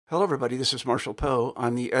Hello, everybody. This is Marshall Poe.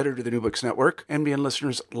 I'm the editor of the New Books Network. NBN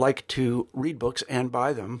listeners like to read books and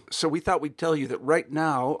buy them. So we thought we'd tell you that right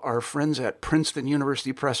now, our friends at Princeton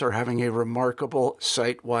University Press are having a remarkable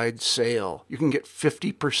site-wide sale. You can get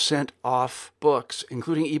 50% off books,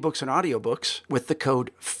 including ebooks and audiobooks, with the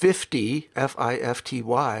code 50,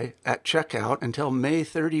 F-I-F-T-Y, at checkout until May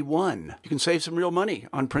 31. You can save some real money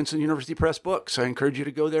on Princeton University Press books. I encourage you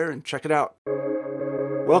to go there and check it out.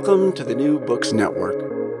 Welcome to the New Books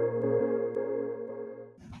Network.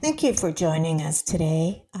 Thank you for joining us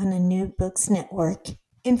today on the New Books Network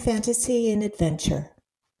in Fantasy and Adventure.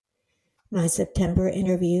 My September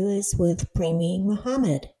interview is with Premi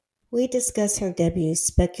Mohamed. We discuss her debut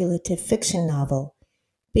speculative fiction novel,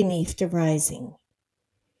 Beneath the Rising.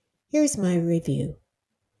 Here's my review.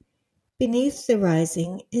 Beneath the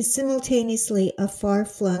Rising is simultaneously a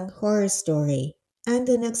far-flung horror story and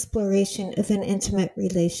an exploration of an intimate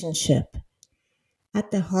relationship. At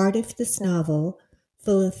the heart of this novel,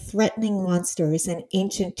 full of threatening monsters and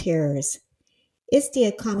ancient terrors, is the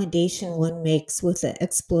accommodation one makes with the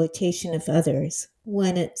exploitation of others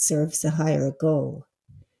when it serves a higher goal.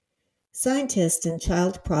 Scientist and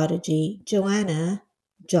child prodigy Joanna,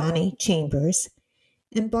 Johnny Chambers,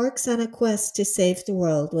 embarks on a quest to save the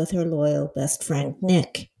world with her loyal best friend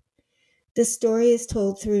Nick. The story is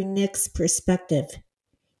told through Nick's perspective.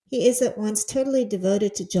 He is at once totally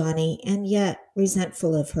devoted to Johnny and yet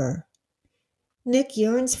resentful of her. Nick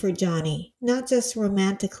yearns for Johnny, not just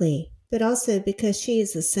romantically, but also because she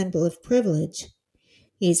is a symbol of privilege.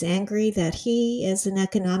 He's angry that he, as an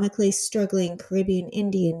economically struggling Caribbean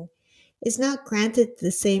Indian, is not granted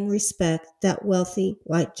the same respect that wealthy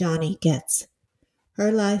white Johnny gets.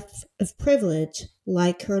 Her life of privilege,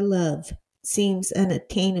 like her love, seems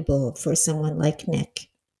unattainable for someone like Nick.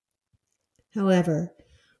 However,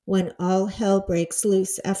 when all hell breaks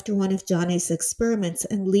loose after one of Johnny's experiments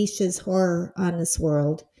unleashes horror on this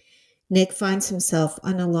world, Nick finds himself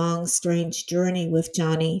on a long, strange journey with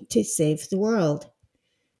Johnny to save the world.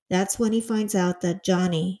 That's when he finds out that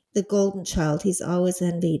Johnny, the golden child he's always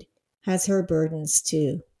envied, has her burdens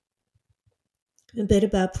too. A bit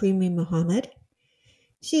about Premi Mohamed.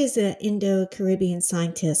 She is an Indo-Caribbean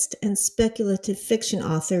scientist and speculative fiction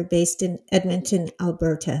author based in Edmonton,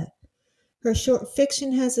 Alberta. Her short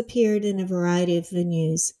fiction has appeared in a variety of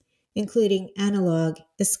venues, including Analog,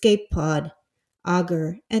 Escape Pod,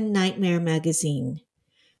 Augur, and Nightmare Magazine.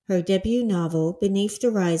 Her debut novel, Beneath the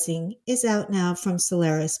Rising, is out now from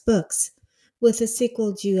Solaris Books, with a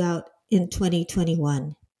sequel due out in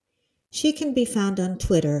 2021. She can be found on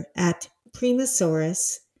Twitter at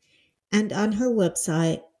Premasaurus and on her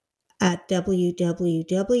website at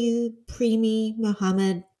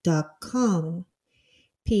www.premiemohamed.com.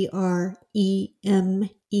 Premeemohamed.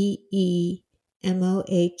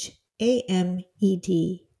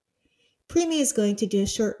 Premi is going to do a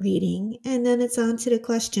short reading, and then it's on to the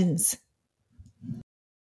questions.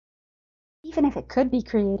 Even if it could be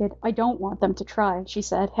created, I don't want them to try, she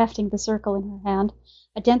said, hefting the circle in her hand,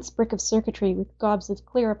 a dense brick of circuitry with gobs of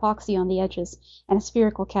clear epoxy on the edges and a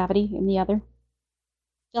spherical cavity in the other.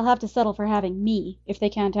 They'll have to settle for having me if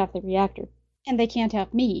they can't have the reactor, and they can't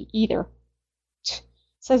have me either.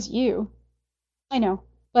 Says you. I know,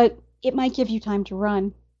 but it might give you time to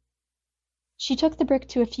run. She took the brick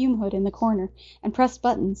to a fume hood in the corner and pressed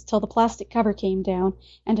buttons till the plastic cover came down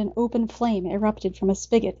and an open flame erupted from a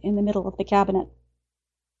spigot in the middle of the cabinet.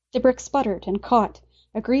 The brick sputtered and caught,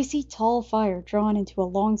 a greasy, tall fire drawn into a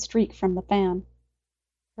long streak from the fan.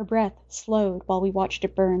 Her breath slowed while we watched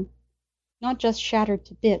it burn. Not just shattered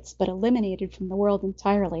to bits, but eliminated from the world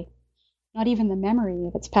entirely. Not even the memory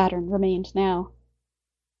of its pattern remained now.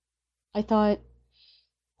 I thought,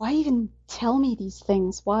 why even tell me these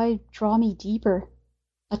things? Why draw me deeper?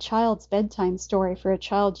 A child's bedtime story for a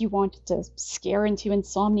child you wanted to scare into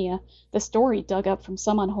insomnia, the story dug up from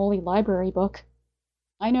some unholy library book.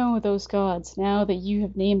 I know those gods, now that you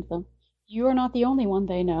have named them. You are not the only one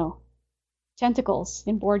they know. Tentacles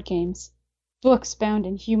in board games, books bound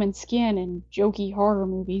in human skin in jokey horror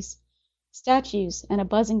movies, statues and a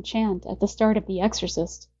buzzing chant at the start of The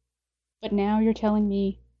Exorcist. But now you're telling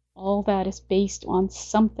me all that is based on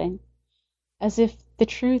something, as if the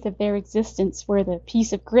truth of their existence were the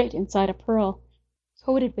piece of grit inside a pearl,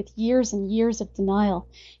 coated with years and years of denial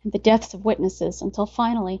and the deaths of witnesses, until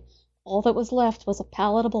finally all that was left was a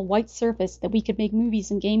palatable white surface that we could make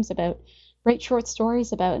movies and games about, write short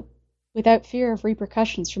stories about, without fear of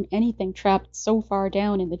repercussions from anything trapped so far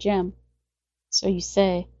down in the gem. So you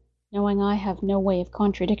say, knowing I have no way of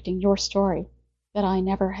contradicting your story, that I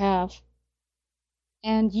never have.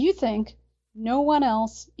 And you think no one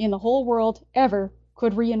else in the whole world ever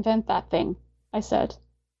could reinvent that thing, I said.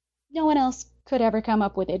 No one else could ever come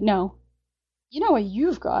up with it, no. You know what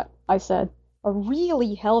you've got, I said. A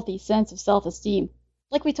really healthy sense of self-esteem.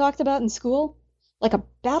 Like we talked about in school. Like a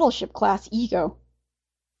battleship-class ego.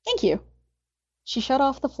 Thank you. She shut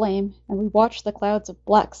off the flame, and we watched the clouds of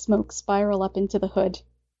black smoke spiral up into the hood.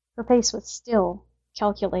 Her face was still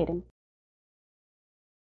calculating.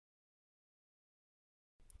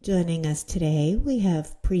 Joining us today, we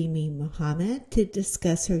have Premi Mohamed to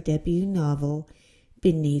discuss her debut novel,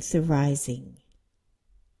 Beneath the Rising.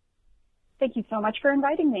 Thank you so much for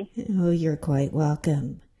inviting me. Oh, you're quite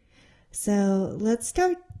welcome. So let's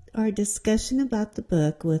start our discussion about the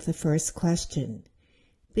book with the first question.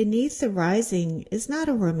 Beneath the Rising is not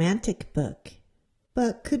a romantic book,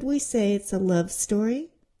 but could we say it's a love story?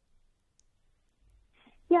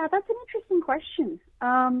 Yeah, that's an interesting question.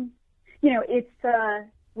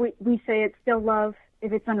 We say it's still love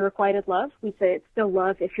if it's unrequited love. We say it's still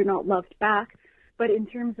love if you're not loved back. But in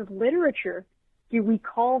terms of literature, do we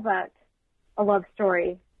call that a love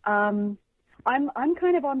story? I'm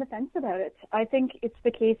kind of on the fence about it. I think it's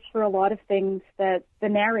the case for a lot of things that the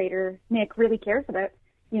narrator, Nick, really cares about.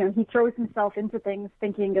 You know, he throws himself into things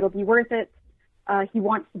thinking it'll be worth it. He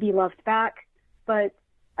wants to be loved back. But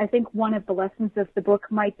I think one of the lessons of the book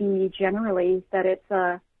might be generally that it's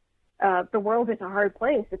the world is a hard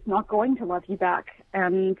place. It's not going to love you back.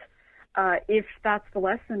 And if that's the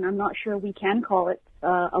lesson, I'm not sure we can call it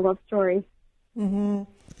a love story. Mm-hmm.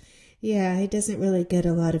 Yeah, he doesn't really get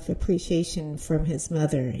a lot of appreciation from his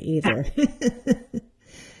mother either.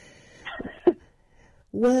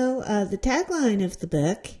 Well, the tagline of the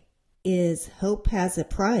book is Hope Has a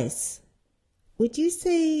Price. Would you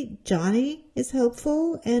say Johnny is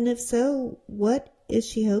hopeful? And if so, what is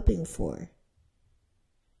she hoping for?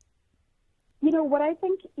 You know, what I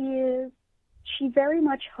think is she very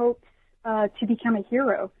much hopes to become a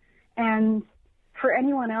hero. And for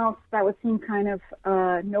anyone else, that would seem kind of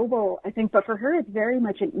noble, I think. But for her, it's very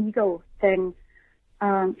much an ego thing.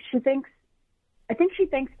 She thinks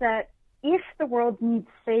that if the world needs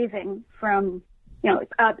saving from,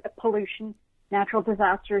 pollution, natural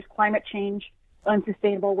disasters, climate change,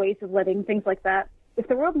 unsustainable ways of living, things like that, if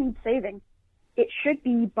the world needs saving, it should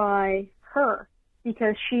be by her,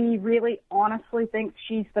 because she really honestly thinks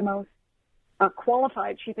she's the most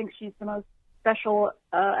qualified. She thinks she's the most special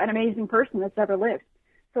and amazing person that's ever lived.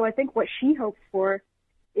 So I think what she hopes for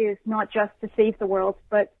is not just to save the world,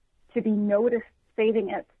 but to be noticed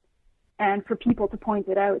saving it and for people to point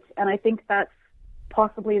it out. And I think that's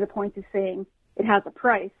possibly the point of saying it has a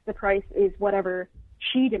price. The price is whatever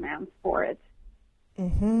she demands for it.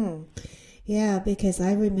 Mm-hmm. Yeah, because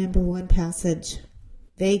I remember one passage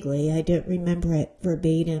vaguely. I don't remember it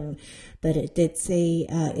verbatim, but it did say,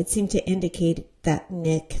 it seemed to indicate that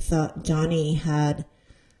Nick thought Johnny had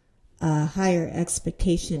a higher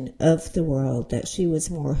expectation of the world, that she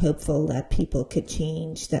was more hopeful that people could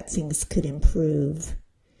change, that things could improve.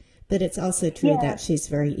 But it's also true that she's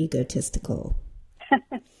very egotistical.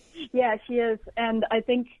 Yeah, she is. And I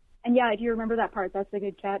think, and yeah, I do remember that part. That's a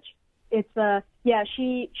good catch. It's,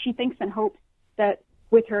 she thinks and hopes that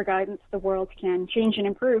with her guidance, the world can change and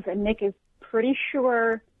improve. And Nick is pretty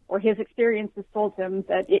sure, or his experience has told him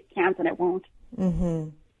that it can't and it won't. Mm-hmm.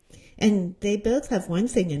 And they both have one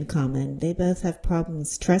thing in common. They both have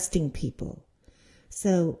problems trusting people.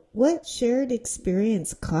 So what shared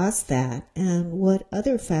experience caused that, and what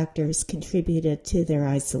other factors contributed to their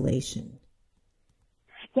isolation?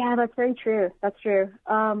 Yeah, that's very true. That's true.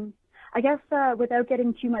 I guess without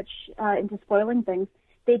getting too much into spoiling things,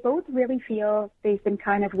 they both really feel they've been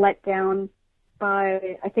kind of let down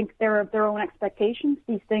by, I think, their own expectations,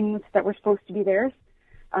 these things that were supposed to be theirs.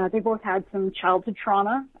 They both had some childhood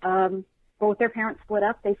trauma. Both their parents split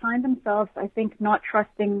up. They find themselves, I think, not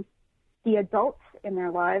trusting the adults in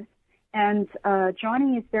their lives. And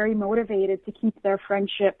Johnny is very motivated to keep their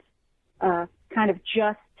friendship kind of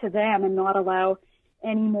just to them and not allow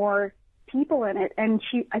any more people in it. And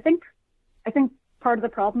I think part of the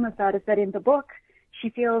problem with that is that in the book, she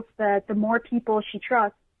feels that the more people she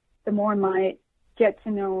trusts, the more might get to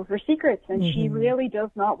know her secrets. And she really does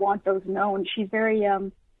not want those known. She's very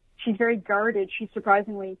guarded. She's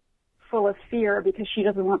surprisingly full of fear because she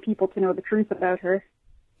doesn't want people to know the truth about her.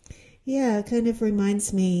 Yeah, it kind of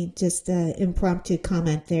reminds me, just an impromptu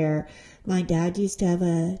comment there. My dad used to have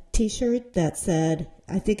a T-shirt that said,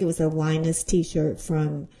 I think it was a Linus T-shirt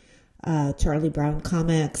from Charlie Brown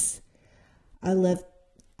Comics. I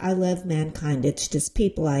love mankind. It's just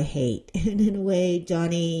people I hate. And in a way,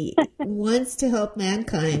 Johnny wants to help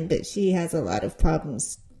mankind, but she has a lot of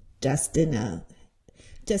problems just in a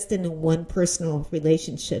one personal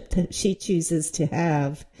relationship that she chooses to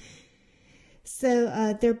have.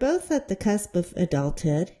 So they're both at the cusp of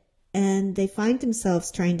adulthood, and they find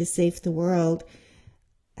themselves trying to save the world.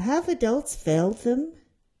 Have adults failed them?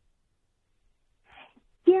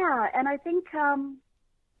 Yeah, and I think, and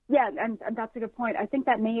that's a good point. I think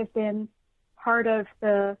that may have been part of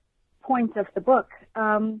the point of the book.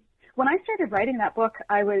 When I started writing that book,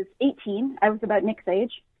 I was 18. I was about Nick's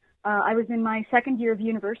age. I was in my second year of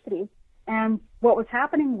university. And what was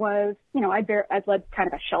happening was, I'd led kind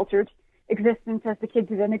of a sheltered existence, as the kids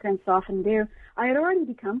of immigrants often do. I had already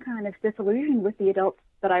become kind of disillusioned with the adults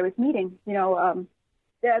that I was meeting. The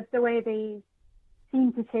way they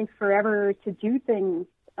seemed to take forever to do things,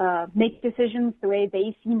 make decisions, the way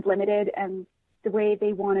they seemed limited, and the way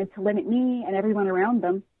they wanted to limit me and everyone around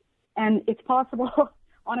them. And it's possible,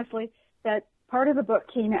 honestly, that part of the book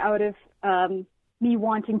came out of me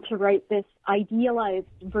wanting to write this idealized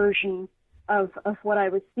version of what I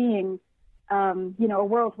was seeing, a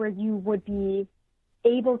world where you would be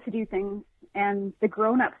able to do things and the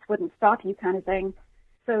grown-ups wouldn't stop you, kind of thing.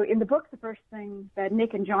 So in the book, the first thing that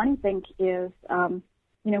Nick and Johnny think is,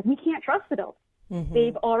 we can't trust adults. Mm-hmm.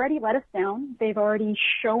 They've already let us down. They've already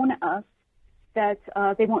shown us that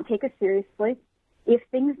they won't take us seriously. If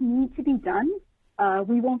things need to be done,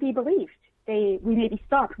 we won't be believed. We may be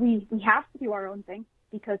stopped. We have to do our own thing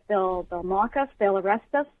because they'll mock us, they'll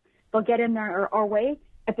arrest us, they'll get in our way.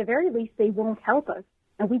 At the very least, they won't help us.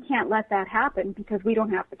 And we can't let that happen because we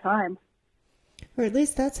don't have the time. Or at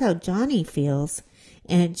least that's how Johnny feels.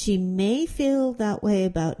 And she may feel that way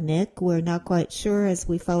about Nick. We're not quite sure as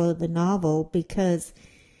we follow the novel because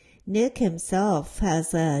Nick himself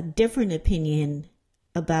has a different opinion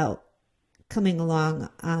about coming along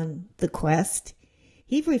on the quest.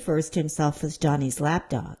 He refers to himself as Johnny's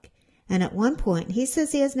lapdog. And at one point, he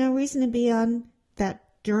says he has no reason to be on that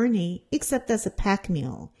journey except as a pack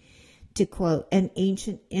mule. To quote an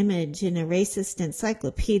ancient image in a racist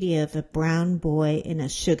encyclopedia of a brown boy in a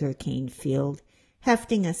sugarcane field,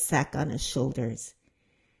 hefting a sack on his shoulders.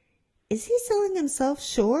 Is he selling himself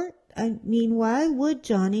short? I mean, why would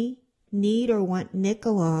Johnny need or want Nick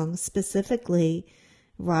along specifically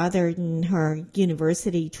rather than her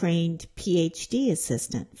university-trained PhD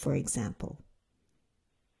assistant, for example?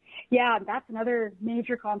 Yeah, that's another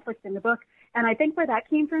major conflict in the book. And I think where that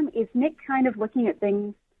came from is Nick kind of looking at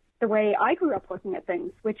things the way I grew up looking at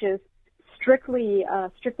things, which is strictly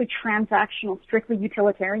transactional, strictly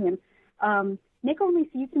utilitarian. Nick only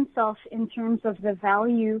sees himself in terms of the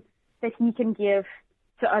value that he can give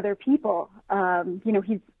to other people. I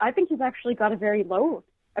think he's actually got a very low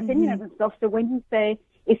opinion of himself. So when you say,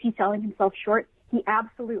 is he selling himself short? He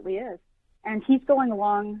absolutely is. And he's going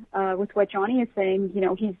along with what Johnny is saying.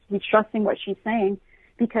 He's trusting what she's saying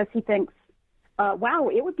because he thinks, wow,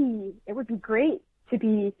 it would be great to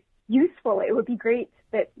be useful. It would be great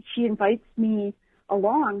that she invites me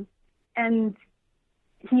along. And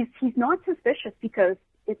he's not suspicious because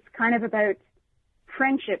it's kind of about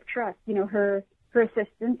friendship, trust. Her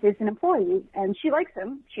assistant is an employee and she likes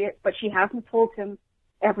him, but she hasn't told him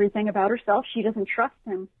everything about herself. She doesn't trust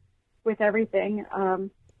him with everything. And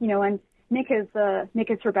Nick is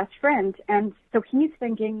her best friend. And so he's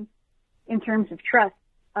thinking in terms of trust.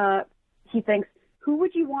 He thinks, who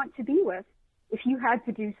would you want to be with if you had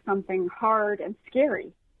to do something hard and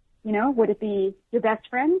scary? Would it be your best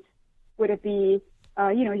friend? Would it be,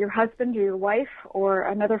 your husband or your wife or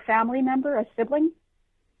another family member, a sibling?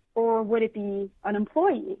 Or would it be an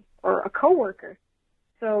employee or a coworker?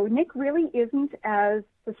 So Nick really isn't as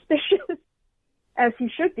suspicious as he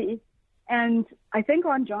should be. And I think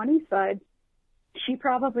on Johnny's side, she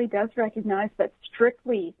probably does recognize that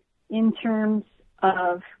strictly in terms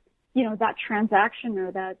of, that transaction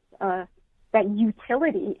or that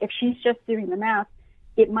utility, if she's just doing the math,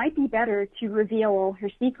 it might be better to reveal all her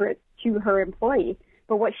secrets to her employee.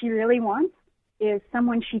 But what she really wants is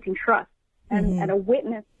someone she can trust and a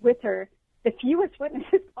witness with her, the fewest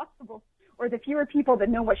witnesses possible, or the fewer people that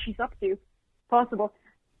know what she's up to possible.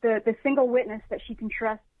 The single witness that she can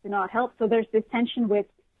trust to not help. So there's this tension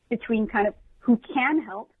between kind of who can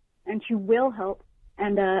help and who will help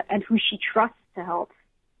and who she trusts to help.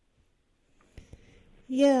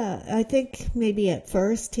 Yeah, I think maybe at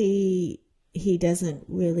first he doesn't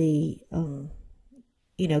really,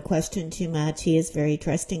 question too much. He is very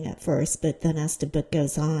trusting at first, but then as the book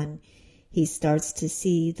goes on, he starts to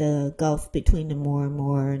see the gulf between them more and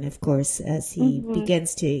more. And of course, as he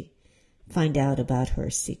begins to find out about her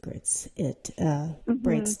secrets, it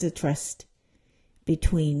breaks the trust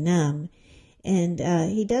between them. And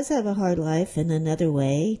he does have a hard life in another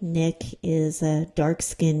way. Nick is a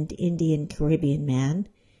dark-skinned Indian Caribbean man,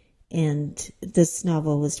 and this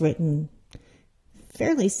novel was written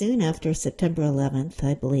fairly soon after September 11th,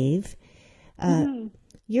 I believe.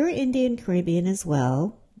 You're Indian Caribbean as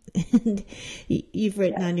well. And you've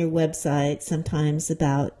written on your website sometimes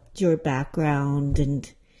about your background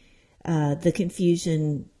and the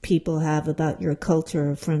confusion people have about your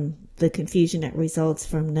culture from the confusion that results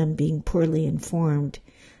from them being poorly informed.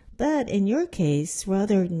 But in your case,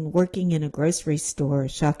 rather than working in a grocery store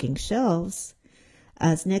shocking shelves,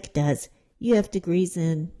 as Nick does, you have degrees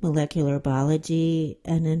in molecular biology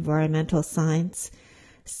and environmental science.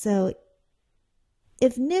 So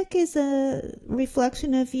if Nick is a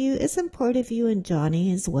reflection of you, isn't part of you and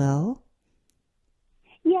Johnny as well?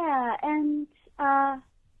 Yeah, and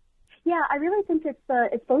I really think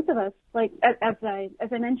it's both of us. Like as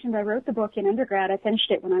I mentioned, I wrote the book in undergrad. I finished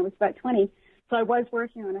it when I was about 20. So I was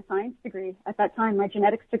working on a science degree at that time, my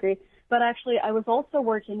genetics degree. But actually, I was also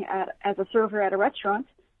working as a server at a restaurant.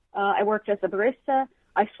 I worked as a barista.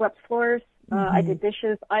 I swept floors. I did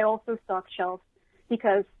dishes. I also stocked shelves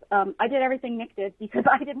because I did everything Nick did because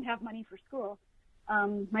I didn't have money for school.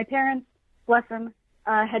 My parents, bless them,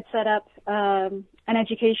 had set up an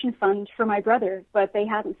education fund for my brother, but they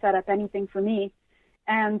hadn't set up anything for me.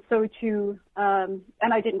 And so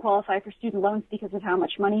and I didn't qualify for student loans because of how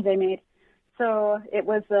much money they made. So it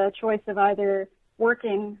was a choice of either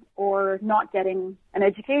working or not getting an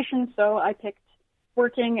education. So I picked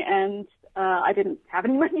working, and I didn't have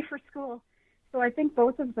any money for school. So I think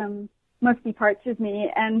both of them must be parts of me.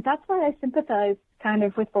 And that's why I sympathize kind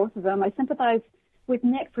of with both of them. I sympathize with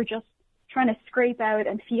Nick for just trying to scrape out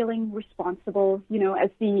and feeling responsible, you know, as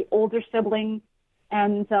the older sibling.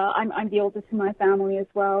 And I'm the oldest in my family as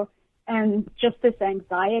well. And just this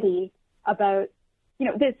anxiety about, you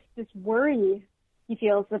know, this worry he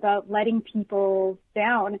feels about letting people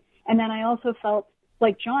down. And then I also felt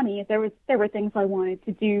like Johnny, there were things I wanted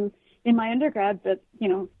to do in my undergrad, but, you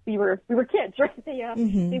know, we were kids, right?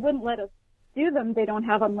 They wouldn't let us do them. They don't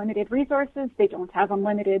have unlimited resources. They don't have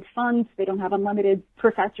unlimited funds. They don't have unlimited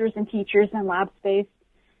professors and teachers and lab space.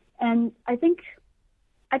 And I think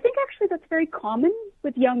actually that's very common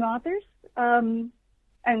with young authors, and,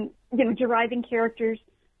 you know, deriving characters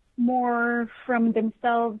more from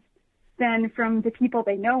themselves than from the people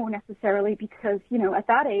they know necessarily, because, you know, at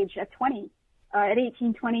that age, at 20, at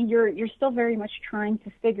 18, 20, you're still very much trying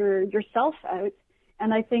to figure yourself out.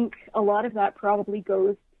 And I think a lot of that probably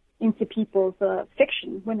goes into people's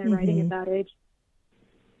fiction when they're writing at that age.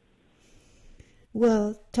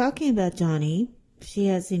 Well, talking about Johnny, she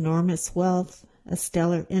has enormous wealth, a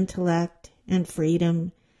stellar intellect, and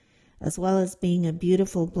freedom, as well as being a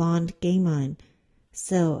beautiful blonde gay mind.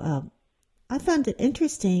 So I found it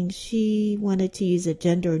interesting she wanted to use a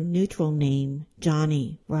gender-neutral name,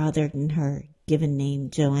 Johnny, rather than her given name,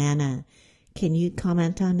 Joanna. Can you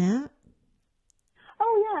comment on that?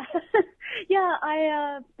 Oh, yeah.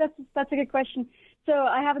 Yeah, that's a good question. So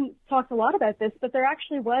I haven't talked a lot about this, but there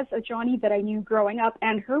actually was a Johnny that I knew growing up,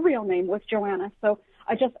 and her real name was Joanna. So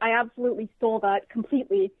I absolutely stole that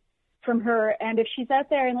completely from her. And if she's out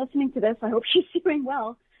there and listening to this, I hope she's doing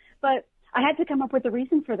well. But I had to come up with a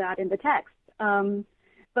reason for that in the text.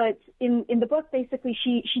 But in the book, basically,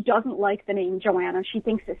 she doesn't like the name Joanna. She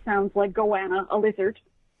thinks it sounds like goanna, a lizard.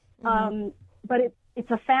 But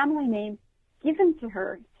it's a family name given to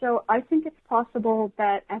her. So I think it's possible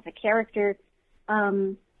that as a character,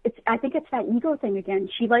 I think it's that ego thing again.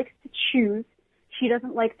 She likes to choose. She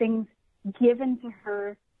doesn't like things given to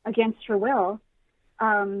her against her will.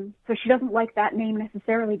 So she doesn't like that name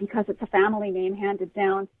necessarily because it's a family name handed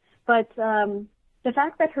down. But the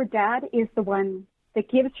fact that her dad is the one that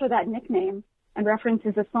gives her that nickname and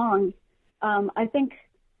references a song, I think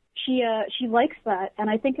she likes that,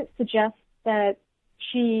 and I think it suggests that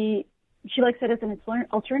she likes it as an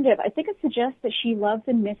alternative. I think it suggests that she loves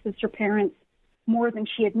and misses her parents more than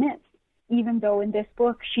she admits, even though in this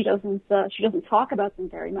book she doesn't talk about them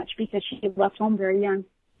very much because she left home very young.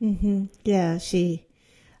 Yeah, she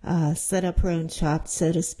set up her own shop,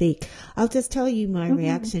 so to speak. I'll just tell you my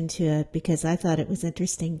reaction to it because I thought it was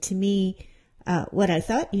interesting. To me, what I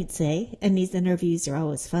thought you'd say, and these interviews are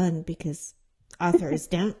always fun because authors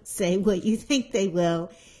don't say what you think they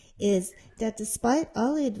will, is that despite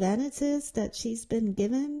all the advantages that she's been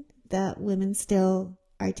given, that women still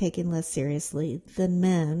are taken less seriously than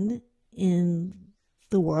men in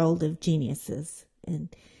the world of geniuses. And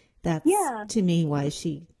that's, to me, why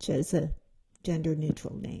she chose a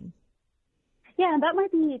gender-neutral name. Yeah, and that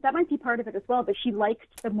might be part of it as well, but she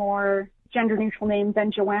liked the more gender-neutral name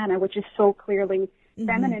than Joanna, which is so clearly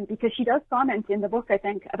feminine, because she does comment in the book, I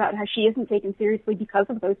think, about how she isn't taken seriously because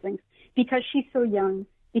of those things, because she's so young,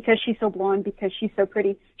 because she's so blonde, because she's so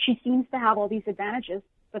pretty. She seems to have all these advantages,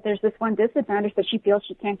 but there's this one disadvantage that she feels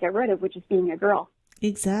she can't get rid of, which is being a girl.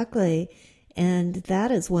 Exactly. And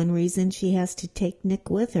that is one reason she has to take Nick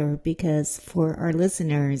with her, because for our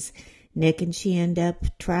listeners, Nick and she end up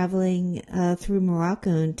traveling through Morocco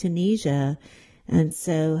and Tunisia. And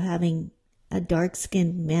so having a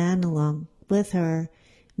dark-skinned man along with her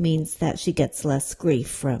means that she gets less grief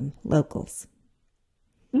from locals.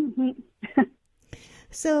 Mm-hmm.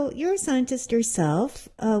 So you're a scientist yourself.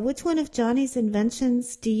 Which one of Johnny's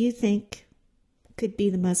inventions do you think could be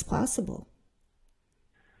the most plausible?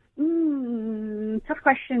 Tough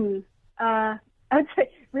question. I would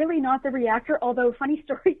say really not the reactor, although funny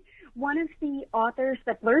story, one of the authors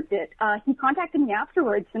that blurbed it, he contacted me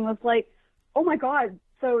afterwards and was like, oh my God,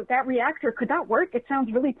 so that reactor, could that work? It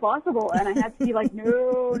sounds really plausible. And I had to be like,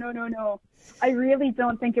 no. I really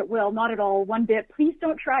don't think it will. Not at all. One bit. Please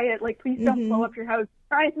don't try it. Like, please don't blow up your house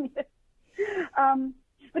trying it.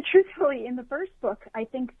 But truthfully, in the first book, I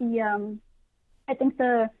think the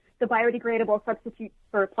biodegradable substitutes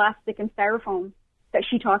for plastic and styrofoam that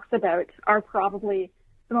she talks about are probably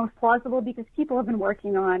the most plausible, because people have been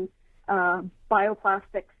working on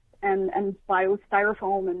bioplastics and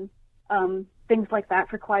biostyrofoam and things like that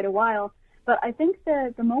for quite a while. But I think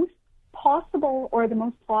the most possible or the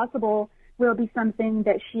most plausible will be something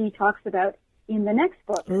that she talks about in the next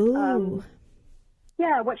book. Ooh.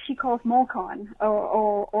 What she calls Molcon,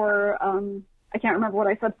 or I can't remember what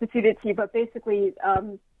I substituted to, but basically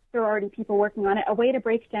there are already people working on it, a way to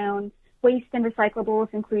break down waste and recyclables,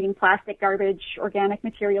 including plastic, garbage, organic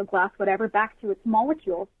material, glass, whatever, back to its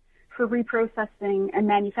molecules for reprocessing and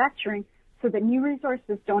manufacturing, so that new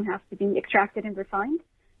resources don't have to be extracted and refined.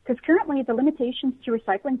 Because currently the limitations to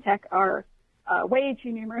recycling tech are way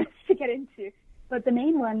too numerous to get into. But the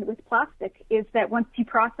main one with plastic is that once you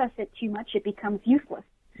process it too much, it becomes useless.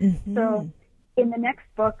 Mm-hmm. So in the next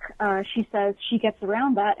book, she says she gets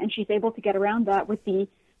around that, and she's able to get around that with the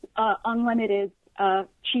unlimited,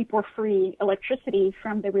 cheap or free electricity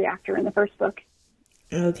from the reactor in the first book.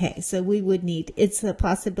 Okay, so we would need, it's a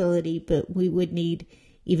possibility, but we would need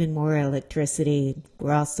even more electricity.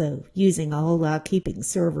 We're also using a whole lot keeping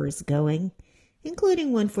servers going,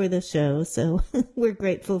 including one for the show, so we're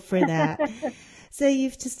grateful for that. So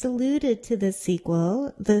you've just alluded to the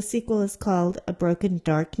sequel. The sequel is called A Broken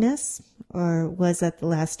Darkness, or was at the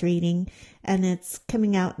last reading, and it's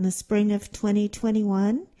coming out in the spring of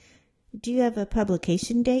 2021. Do you have a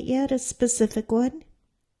publication date yet, a specific one?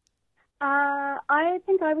 I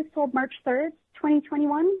think I was told March 3rd,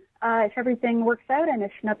 2021, if everything works out and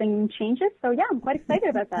if nothing changes. So yeah, I'm quite excited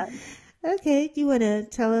about that. Okay, do you want to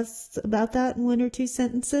tell us about that in one or two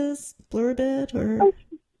sentences? Blurb it, or? Oh.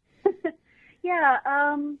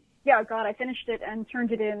 God, I finished it and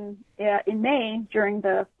turned it in May during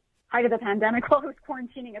the height of the pandemic while I was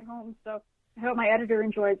quarantining at home. So I hope my editor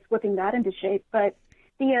enjoys whipping that into shape. But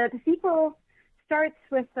the sequel starts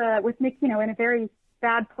with Nick, in a very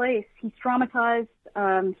bad place. He's traumatized.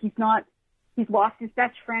 He's lost his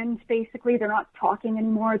best friend, basically. They're not talking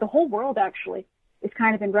anymore. The whole world actually is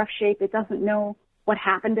kind of in rough shape. It doesn't know what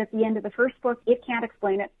happened at the end of the first book. It can't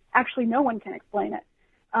explain it. Actually, no one can explain it.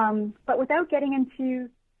 But without getting into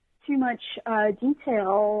too much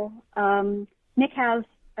detail, Nick has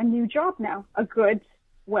a new job now, a good,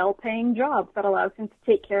 well-paying job that allows him to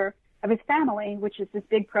take care of his family, which is his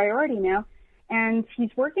big priority now. And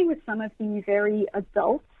he's working with some of the very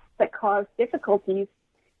adults that caused difficulties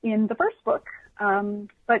in the first book.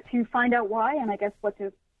 But to find out why, and I guess what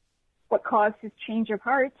caused his change of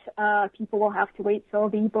heart, people will have to wait till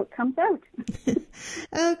the book comes out.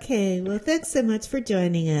 Okay, well, thanks so much for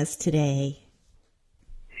joining us today.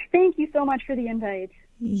 Thank you so much for the invite.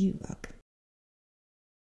 You're welcome.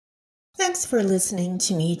 Thanks for listening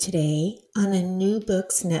to me today on a New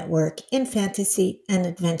Books Network in Fantasy and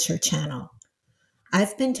Adventure channel.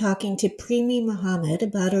 I've been talking to Primi Mohammed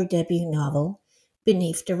about her debut novel,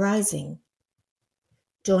 Beneath the Rising.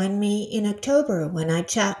 Join me in October when I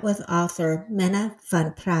chat with author Menna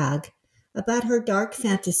van Praag about her dark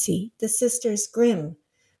fantasy, The Sisters Grimm,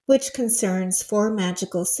 which concerns 4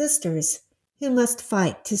 magical sisters who must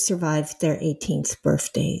fight to survive their 18th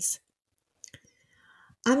birthdays.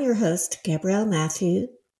 I'm your host, Gabrielle Matthew,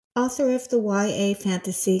 author of the YA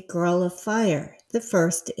fantasy Girl of Fire, the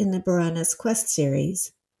first in the Baranas Quest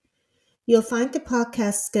series. You'll find the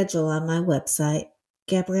podcast schedule on my website,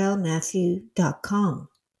 GabrielleMatthew.com.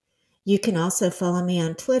 You can also follow me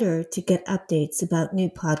on Twitter to get updates about new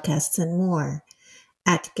podcasts and more,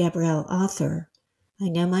 at Gabrielle Author. I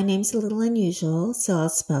know my name's a little unusual, so I'll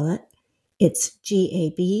spell it. It's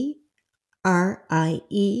Gabrielle.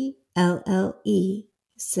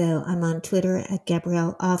 So I'm on Twitter at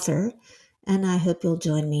Gabrielle Author, and I hope you'll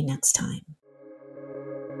join me next time.